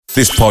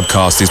This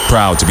podcast is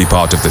proud to be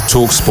part of the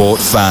TalkSport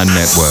Fan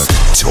Network.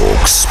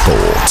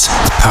 TalkSport.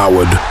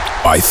 Powered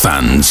by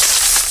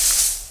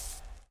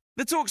fans.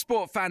 The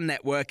TalkSport Fan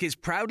Network is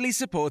proudly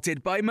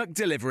supported by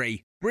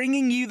McDelivery,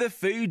 bringing you the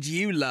food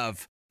you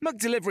love.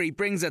 McDelivery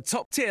brings a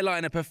top-tier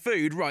lineup of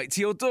food right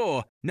to your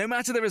door. No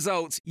matter the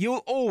result,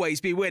 you'll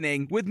always be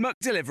winning with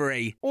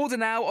McDelivery. Order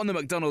now on the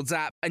McDonald's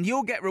app and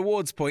you'll get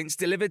rewards points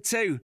delivered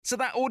too. So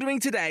that ordering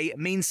today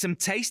means some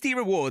tasty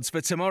rewards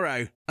for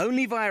tomorrow.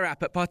 Only via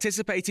app at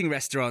participating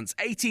restaurants.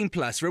 18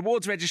 plus.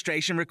 Rewards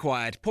registration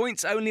required.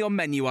 Points only on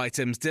menu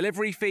items.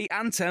 Delivery fee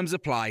and terms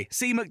apply.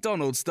 See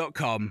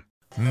mcdonalds.com.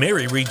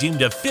 Mary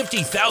redeemed a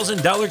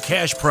 $50,000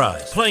 cash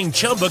prize playing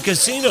Chumba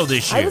Casino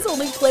this year. I was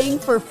only playing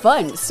for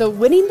fun, so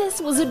winning this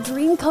was a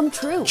dream come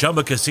true.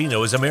 Chumba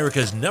Casino is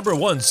America's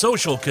 #1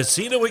 social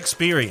casino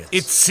experience.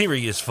 It's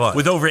serious fun.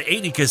 With over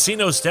 80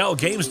 casino-style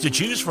games to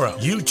choose from,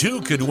 you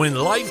too could win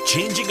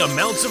life-changing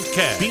amounts of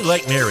cash. Be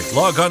like Mary.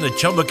 Log on to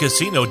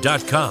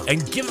ChumbaCasino.com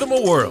and give them a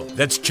whirl.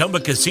 That's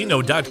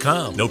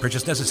ChumbaCasino.com. No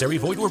purchase necessary.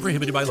 Void or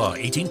prohibited by law.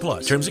 18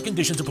 plus. Terms and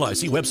conditions apply.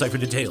 See website for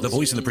details. The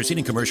voice in the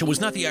preceding commercial was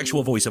not the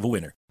actual voice of a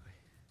winner.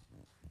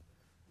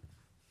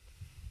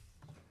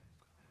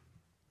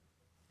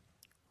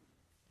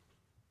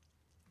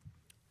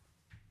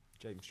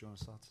 James, do you want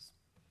to start us?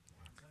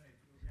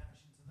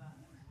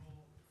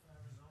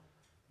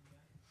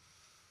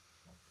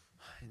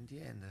 In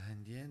the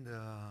end,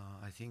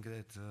 I think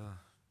that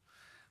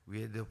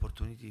we had the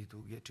opportunity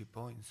to get 3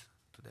 points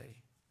today,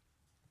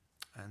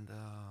 and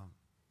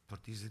for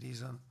this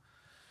reason,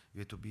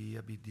 we had to be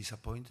a bit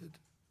disappointed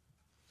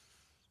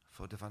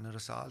for the final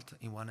result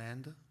in one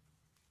end.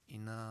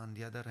 On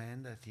the other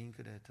hand, I think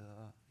that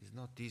it's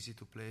not easy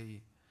to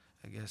play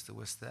against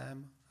West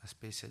Ham,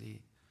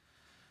 especially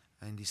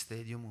in this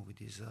stadium with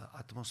this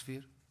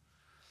atmosphere.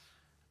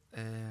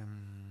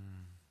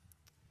 In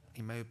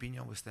my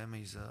opinion, West Ham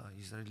is a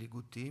really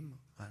good team,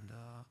 and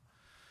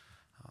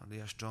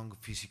they are strong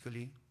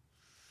physically.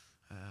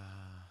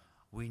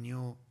 We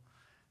knew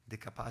the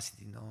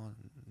capacity,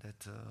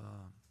 that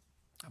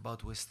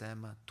about West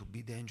Ham to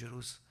be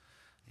dangerous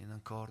in a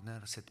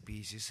corner, set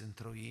pieces, and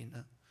throw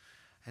in.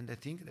 And I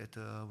think that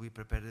we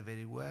prepared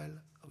very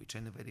well, we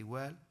trained very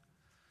well,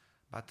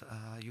 but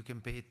you can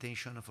pay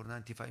attention for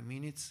 95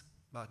 minutes,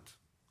 but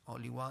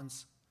only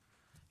once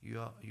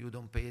you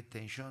don't pay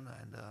attention,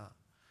 and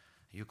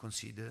you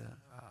consider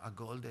a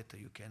goal that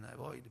you can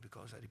avoid,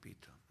 because I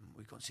repeat,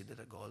 we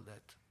consider a goal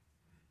that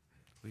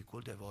we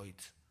could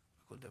avoid.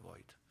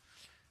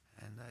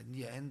 And in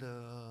the end,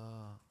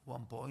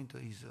 1 point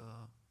is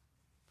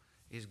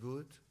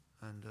good,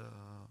 and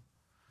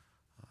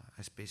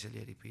especially,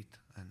 I repeat,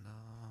 and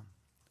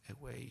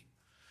away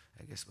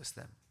against West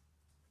Ham.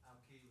 How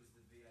key was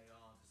the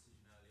VAR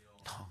decision early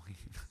on?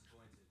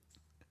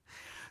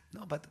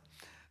 No, but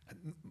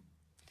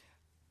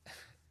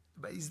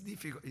it's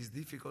difficult. It's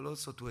difficult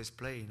also to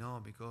explain,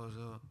 because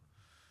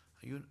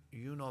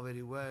you know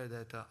very well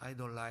that I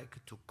don't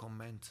like to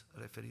comment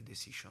referee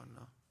decision.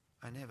 No?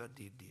 I never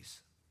did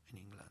this in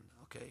England.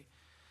 Okay,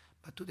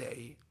 but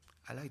today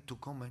I like to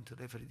comment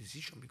referee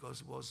decision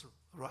because it was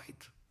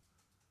right.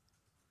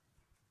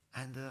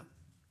 And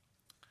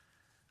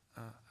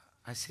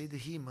I said to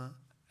him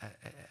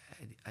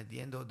at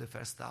the end of the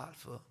first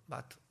half,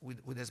 but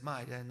with a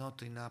smile,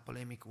 not in a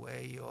polemic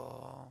way,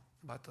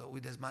 but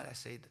with a smile, I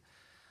said,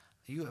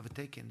 you have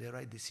taken the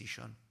right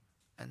decision.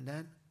 And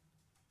then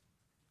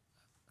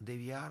the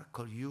VR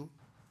call you,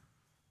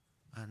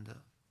 and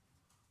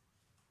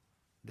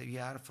the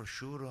VR for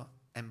sure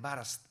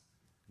embarrassed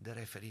the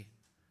referee,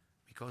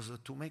 because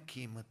to make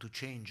him to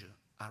change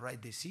a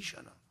right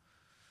decision,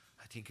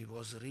 I think it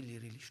was really,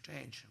 really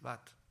strange.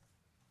 But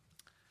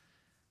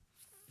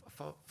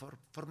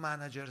for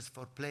managers,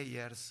 for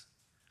players,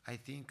 I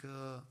think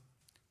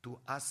to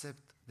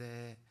accept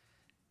the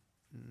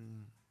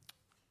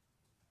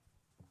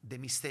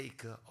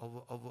mistake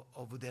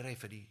of the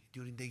referee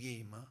during the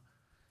game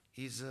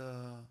is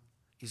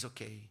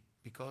okay,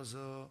 because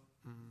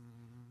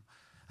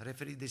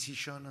referee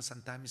decision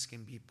sometimes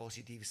can be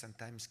positive,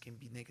 sometimes can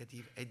be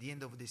negative. At the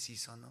end of the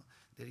season,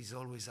 there is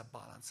always a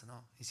balance,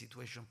 in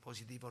situation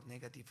positive or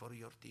negative for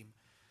your team.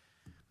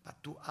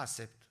 But to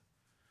accept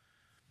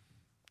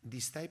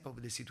this type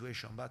of the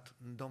situation, but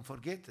don't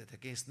forget that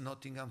against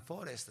Nottingham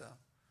Forest,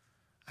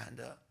 and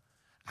a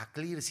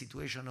clear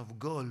situation of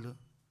goal,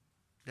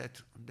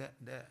 that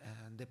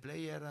the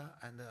player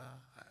and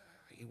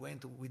he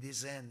went with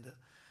his hand,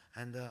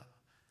 and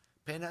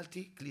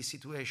penalty, clear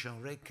situation,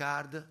 red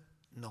card,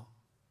 no.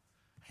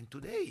 And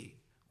today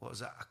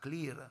was a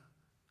clear,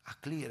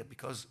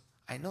 because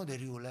I know the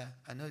rule.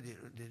 I know the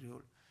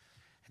rule.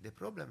 And the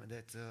problem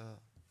that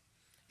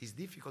it's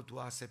difficult to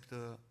accept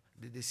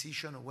the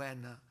decision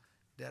when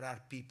there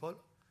are people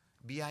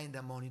behind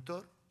the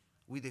monitor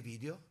with the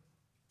video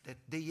that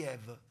they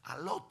have a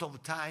lot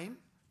of time,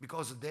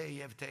 because they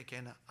have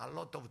taken a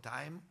lot of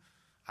time.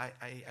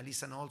 I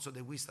listen also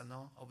the wisdom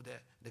of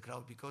the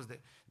crowd, because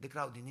the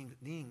crowd in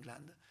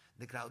England,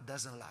 the crowd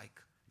doesn't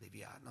like the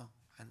VR,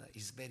 and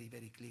it's very,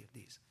 very clear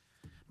this.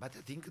 But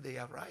I think they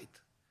are right,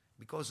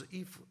 because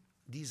if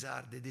these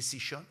are the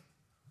decision,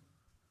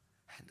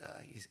 and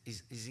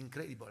is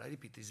incredible. I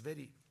repeat,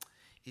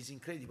 it's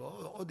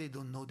incredible. Or they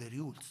don't know the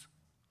rules.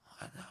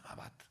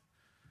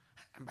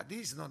 But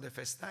this is not the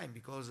first time,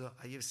 because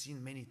I have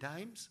seen many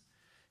times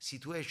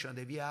situation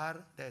the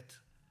VR that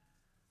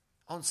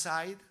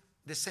onside,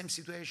 the same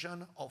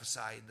situation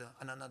offside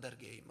on another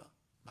game,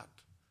 but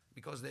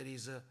because there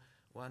is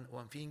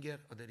one finger,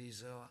 or there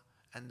is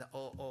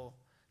or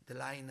the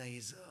line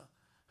is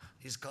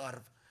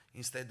curved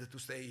instead to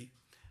stay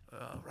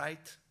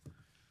right.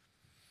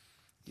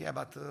 Yeah,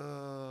 but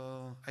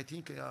I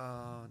think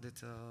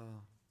that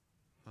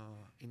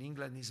in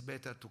England it's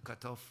better to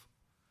cut off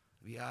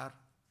VR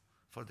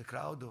for the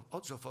crowd,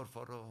 also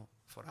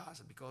for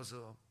us, because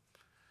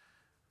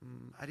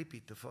I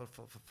repeat, for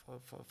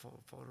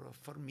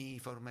me,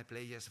 for my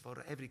players,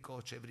 for every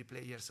coach, every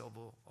players of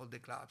all the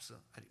clubs,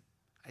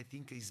 I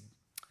think is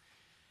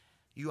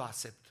you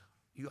accept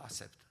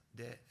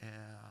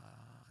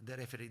the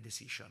referee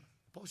decision,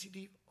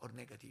 positive or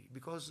negative,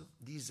 because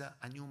this is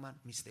a human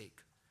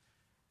mistake.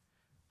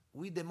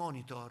 With the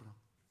monitor,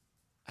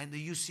 and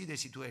you see the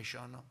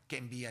situation,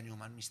 can be a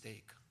human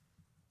mistake.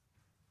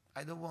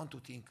 I don't want to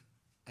think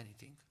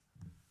anything,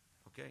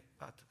 okay?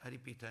 But I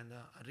repeat, and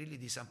I'm really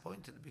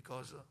disappointed,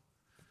 because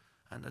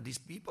and these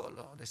people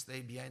that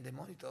stay behind the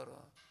monitor,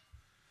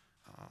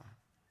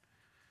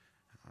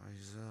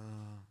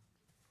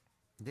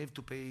 they have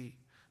to pay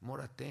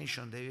more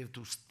attention. They have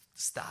to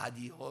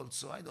study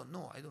also. I don't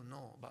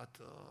know. But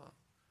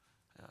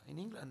in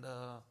England,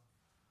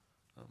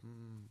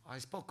 I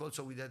spoke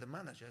also with other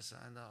managers,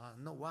 and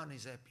no one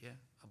is happy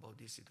about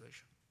this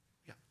situation.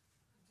 Yeah.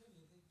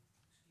 Antonio,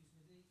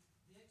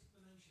 the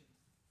explanation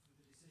for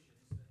the decision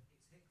is that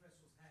it's hit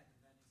Creswell's head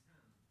and then his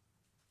hand.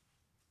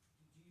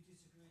 Do you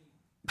disagree with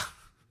this?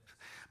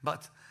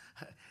 But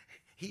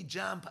he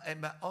jumped,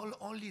 and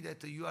only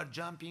that you are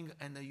jumping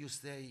and you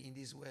stay in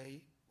this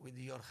way with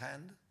your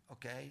hand,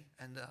 okay,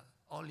 and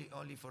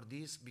only for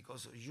this,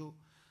 because you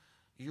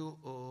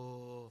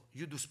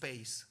do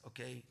space,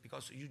 okay,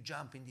 because you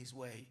jump in this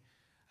way.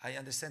 I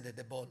understand that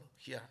the ball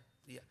here,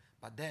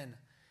 but then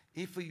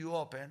if you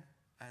open,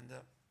 and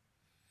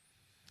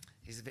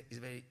it's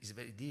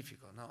very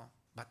difficult, no.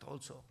 But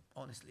also,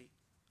 honestly,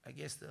 I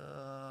guess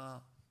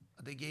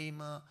the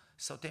game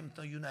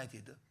Southampton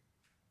United,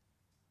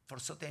 for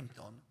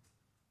Southampton,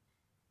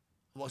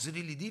 was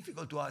really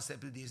difficult to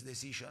accept this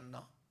decision,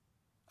 no?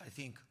 I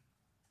think.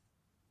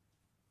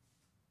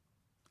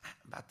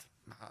 But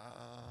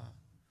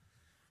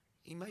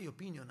in my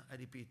opinion, I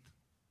repeat,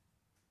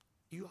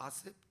 you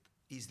accept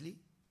easily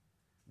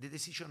the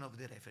decision of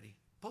the referee,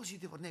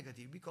 positive or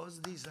negative,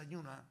 because this is a new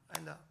one,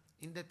 and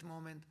in that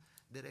moment,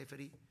 the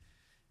referee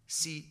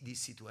see this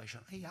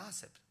situation. He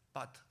accept.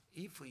 But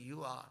if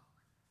you are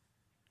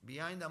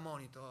behind a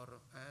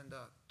monitor and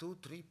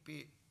 2-3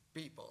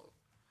 people,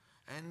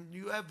 and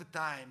you have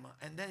time,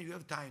 and then you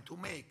have time to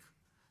make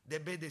the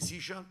bad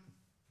decision,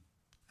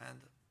 and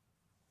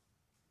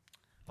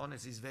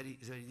honestly, it's very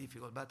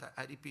difficult. But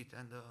I repeat,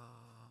 and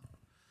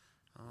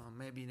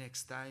maybe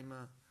next time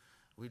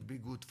will be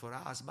good for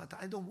us. But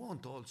I don't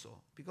want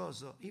also,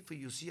 because if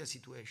you see a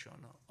situation,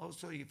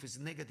 also if it's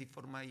negative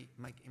for my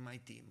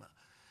team,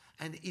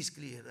 and it's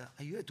clear,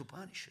 you have to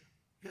punish.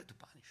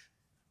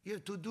 You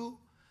have to do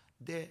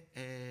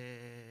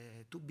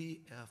to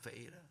be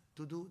fair,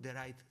 to do the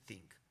right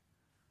thing.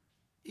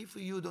 If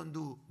you don't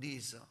do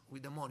this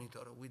with the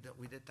monitor,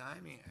 with the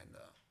timing, and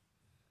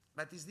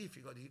but it's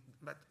difficult.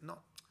 But no,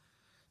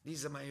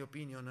 this is my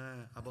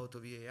opinion about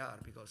VAR,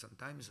 because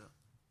sometimes,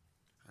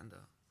 and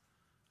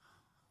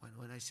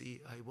when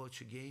I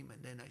watch a game,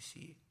 and then I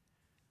see,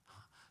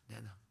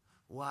 then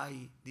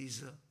why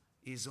this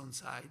is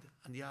onside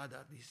and the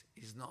other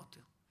is not,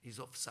 is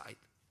offside.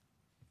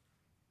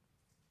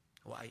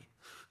 Why?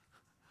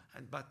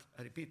 But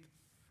I repeat,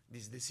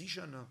 this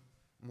decision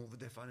move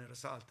the final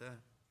result,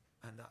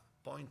 and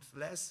point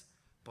less,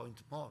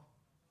 point more.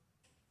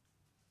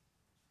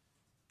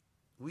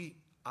 We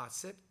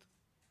accept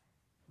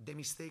the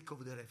mistake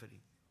of the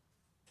referee,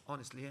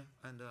 honestly,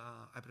 and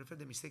I prefer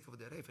the mistake of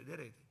the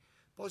referee.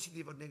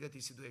 Positive or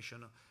negative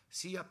situation,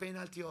 see a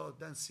penalty or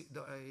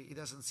he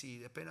doesn't see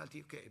the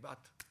penalty, okay, but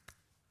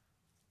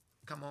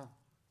come on,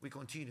 we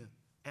continue.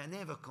 I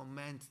never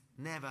comment,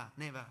 never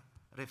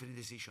referee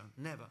decision,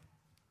 never.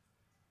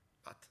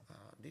 But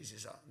this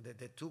is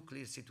the two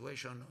clear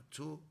situation,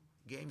 2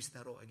 games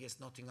in a row, against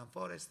Nottingham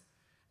Forest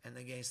and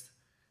against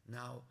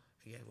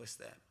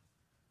West Ham.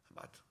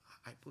 But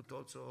I put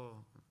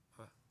also,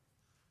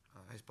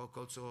 I spoke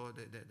also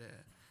the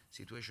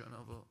situation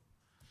of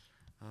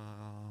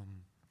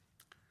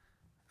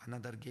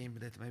another game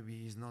that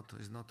maybe is not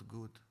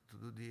good to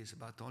do this,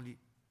 but only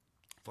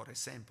for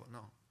example,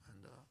 no,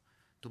 and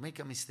to make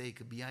a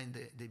mistake behind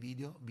the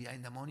video,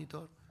 behind the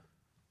monitor,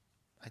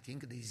 I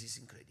think this is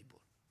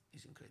incredible.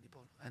 It's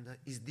incredible, and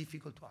it's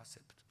difficult to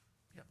accept.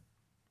 Yeah,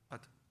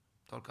 but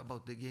talk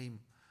about the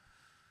game.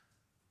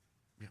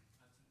 Yeah.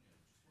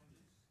 Antonio,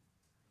 just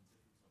wondered, on a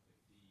different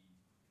topic,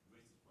 the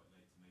waited quite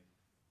late to make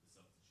the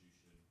substitution.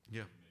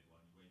 Yeah.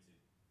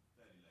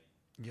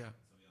 Yeah.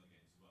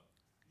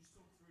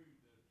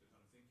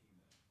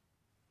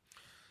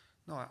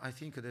 No, I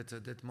think that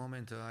at that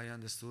moment I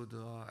understood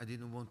I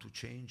didn't want to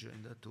change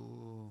and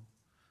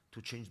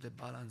to change the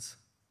balance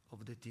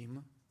of the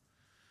team.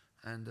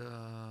 And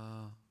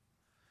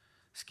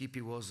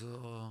Skippy was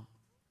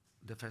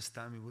the first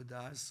time with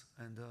us,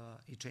 and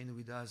he trained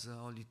with us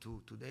only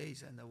two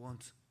days. And I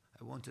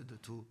wanted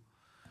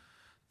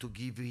to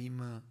give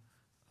him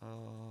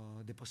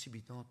the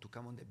possibility not to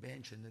come on the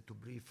bench and to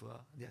breathe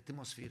the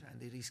atmosphere,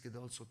 and he risked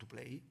also to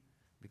play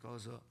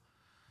because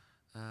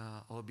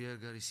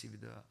Oberg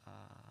received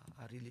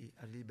a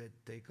really bad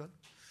tackle.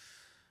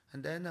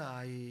 And then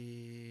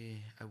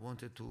I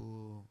wanted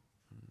to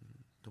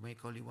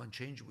make only one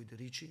change with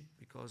Ricci,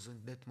 because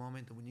in that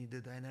moment we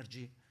needed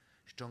energy,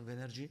 strong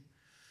energy.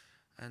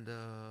 And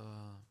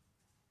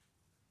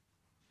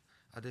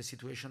at the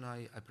situation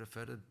I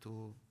preferred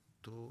to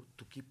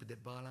keep the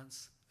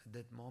balance at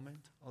that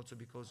moment, also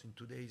because in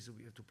 2 days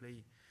we have to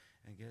play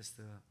against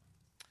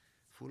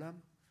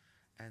Fulham,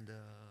 and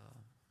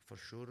for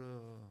sure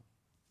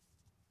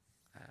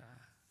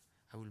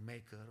I will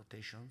make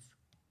rotations,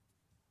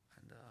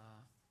 and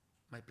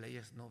my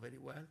players know very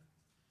well,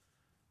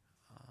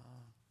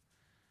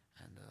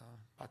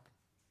 but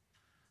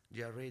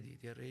they are ready,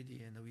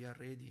 and we are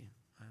ready,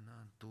 and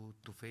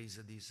to face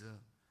these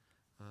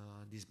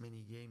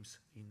many games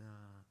in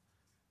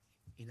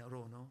a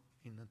row, no?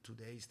 In 2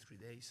 days, 3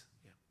 days,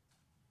 yeah.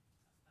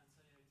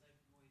 Antonio,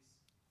 David Moyes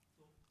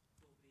thought the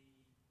VAR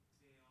incident was the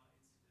turning point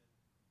in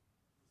the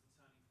game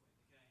because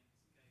it gave his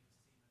team a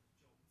jolt.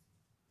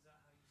 Is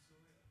that how you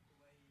saw it?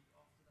 The way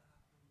after that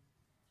happened,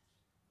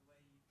 the way West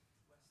Ham sort of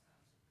picked up from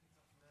there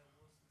was the turning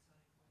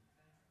point in the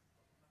game that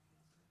got them back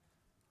into it?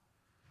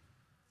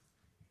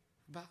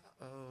 But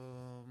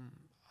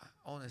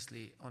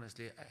honestly,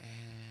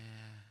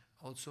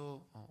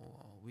 also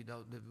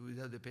without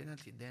the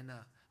penalty, then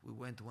we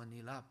went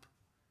 1-0 up,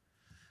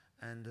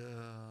 and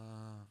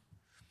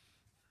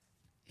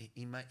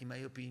in my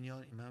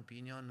opinion,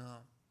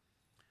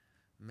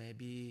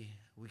 maybe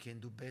we can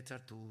do better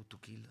to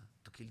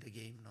kill the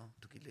game, no?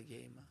 To kill the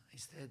game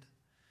instead.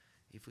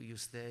 If you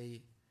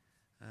stay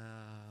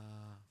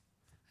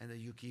and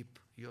you keep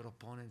your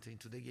opponent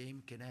into the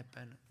game, can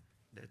happen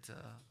that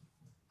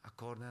a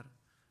corner,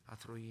 a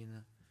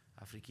throw-in,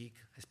 a free kick,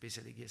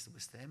 especially against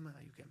West Ham,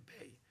 you can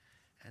pay,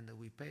 and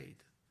we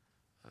paid.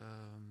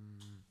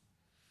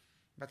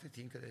 But I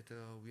think that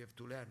we have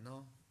to learn,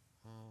 no?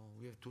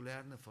 We have to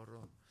learn for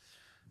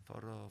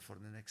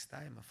the next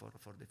time,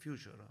 for the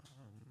future.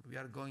 We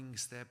are going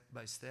step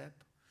by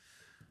step.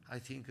 I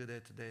think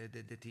that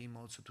the team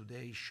also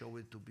today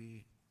showed to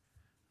be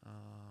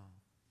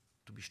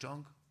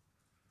strong,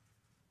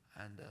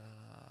 and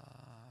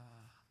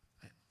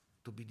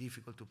to be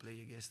difficult to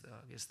play against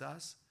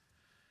us.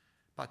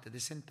 But at the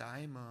same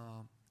time,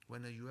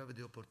 when you have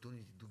the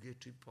opportunity to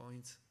get 3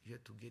 points, you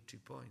have to get 3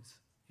 points.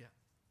 Yeah.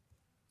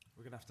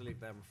 We're going to have to leave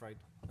there, I'm afraid.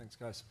 Thanks,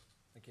 guys.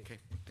 Thank you. Okay.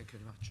 Thank you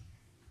very much.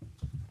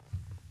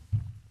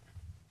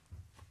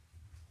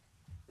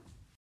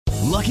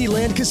 Lucky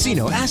Land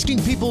Casino,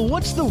 asking people,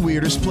 what's the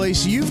weirdest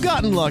place you've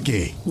gotten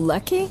lucky?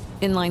 Lucky?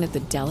 In line at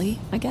the deli,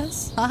 I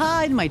guess?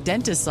 Aha, in my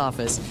dentist's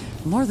office.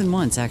 More than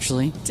once,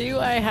 actually. Do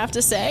I have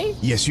to say?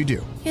 Yes, you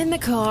do. In the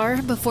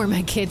car before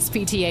my kids'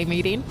 PTA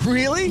meeting.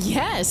 Really?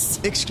 Yes.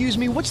 Excuse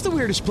me, what's the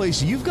weirdest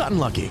place you've gotten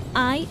lucky?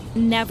 I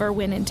never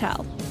win and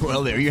tell.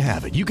 Well, there you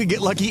have it. You can get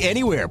lucky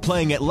anywhere,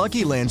 playing at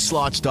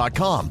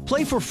LuckyLandSlots.com.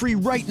 Play for free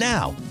right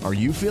now. Are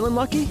you feeling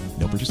lucky?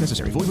 No purchase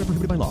necessary. Void where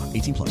prohibited by law.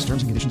 18+.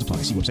 Terms and conditions apply.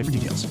 See website for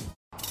details.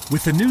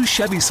 With the new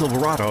Chevy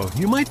Silverado,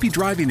 you might be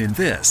driving in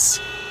this.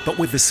 But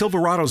with the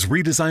Silverado's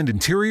redesigned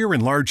interior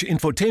and large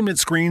infotainment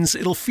screens,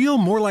 it'll feel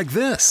more like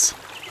this.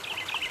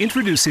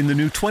 Introducing the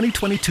new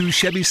 2022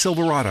 Chevy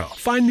Silverado.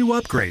 Find new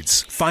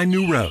upgrades. Find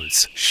new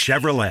roads.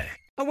 Chevrolet.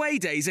 Away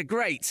days are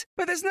great,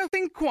 but there's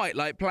nothing quite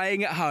like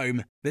playing at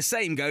home. The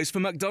same goes for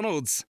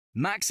McDonald's.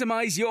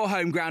 Maximise your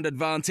home ground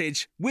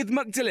advantage with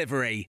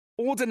McDelivery.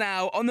 Order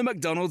now on the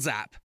McDonald's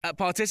app. At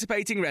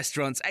participating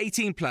restaurants,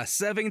 18+,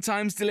 serving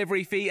times,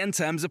 delivery fee and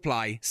terms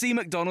apply. See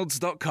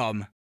mcdonalds.com.